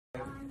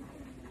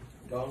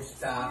Don't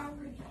stop.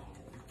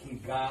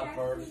 Keep God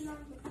first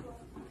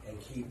and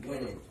keep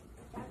winning.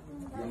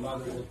 Your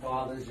mothers and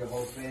fathers, your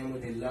whole family,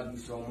 they love you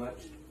so much.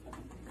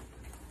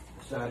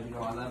 Asahd, you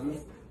know I love you.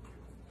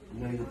 You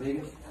know you're the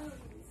biggest.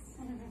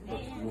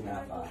 Look, you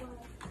high five.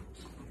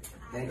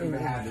 Thank you for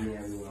having me,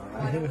 everyone. All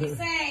right? What do we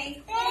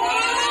say?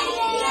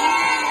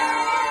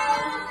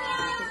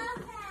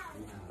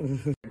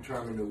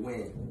 Determined to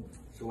win.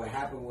 So what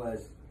happened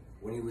was,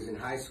 when he was in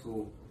high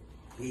school,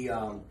 he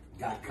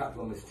got cut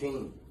from his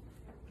team.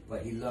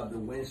 But he loved to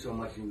win so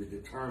much, he was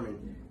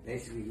determined.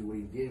 Basically, what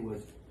he did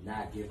was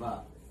not give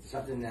up.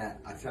 Something that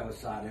I tell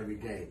Asahd every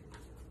day.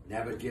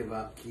 Never give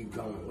up, keep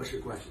going. What's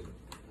your question?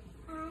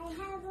 I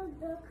have a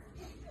book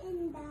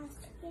in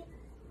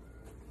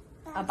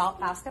About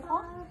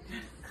basketball?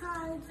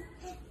 Called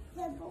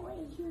The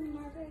Boy Who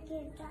Never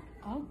Gives Up.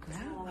 Oh, good.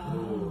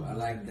 Oh, I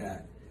like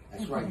that.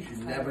 That's right. You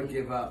should never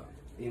give up.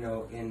 You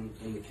know, in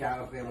the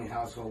Khaled family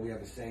household, we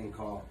have a saying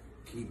called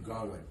keep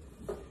going.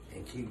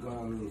 And keep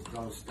going means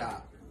don't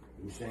stop.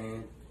 You know what I'm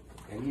saying?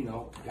 And you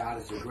know, God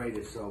is the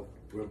greatest, so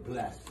we're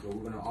blessed. So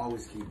we're going to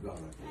always keep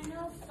going. I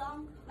know a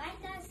song. My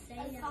dad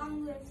sang a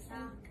song with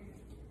soccer.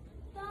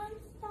 Don't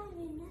stop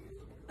me now.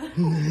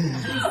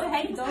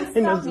 Hey, don't He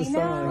knows stop the me song.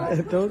 now.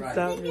 Don't Right.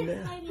 stop me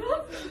now.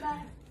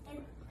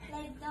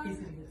 He's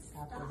gonna get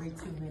stopped every 2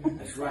 minutes.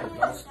 That's right.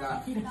 Don't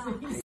stop.